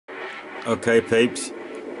Okay peeps,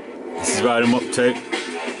 this is where I'm up to.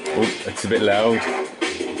 Oh, it's a bit loud.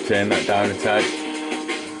 Turn that down a tad.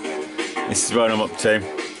 This is where I'm up to.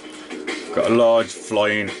 Got a large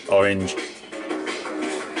flying orange.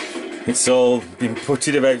 It's all been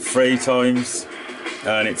putted about 3 times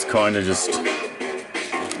and it's kind of just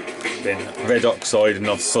been red oxide and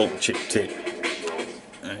I've salt chipped it.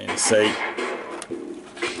 And you can see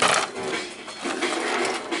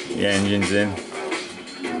the engine's in.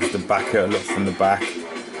 The back out, look from the back.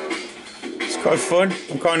 It's quite fun.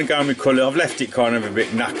 I'm kind of going with colour. I've left it kind of a bit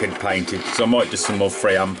knackered painted, so I might do some more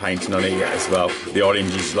freehand painting on it yet as well. The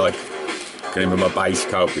orange is like going to be my base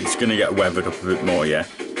coat, but it's going to get weathered up a bit more, yeah.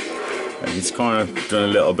 And it's kind of done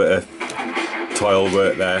a little bit of tile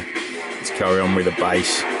work there. Let's carry on with the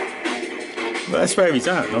base. But that's where he's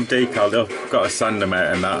at. I'm decaled. I've got a sand him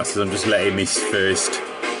out and that, so I'm just letting this first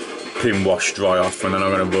pin wash dry off, and then I'm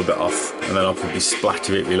going to rub it off, and then I'll probably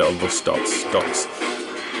splatter it with little rust dots.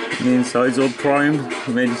 And the inside's all primed,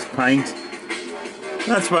 ready to paint.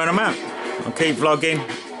 That's where I'm at. I'll keep vlogging.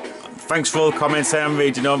 Thanks for all the comments I am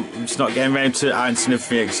reading them. I'm just not getting around to answering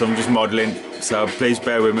everything because I'm just modelling, so please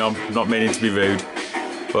bear with me. I'm not meaning to be rude,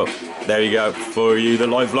 but there you go for you, the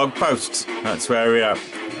live vlog posts. That's where we are.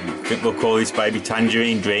 I think we'll call this baby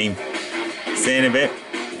Tangerine Dream. See you in a bit.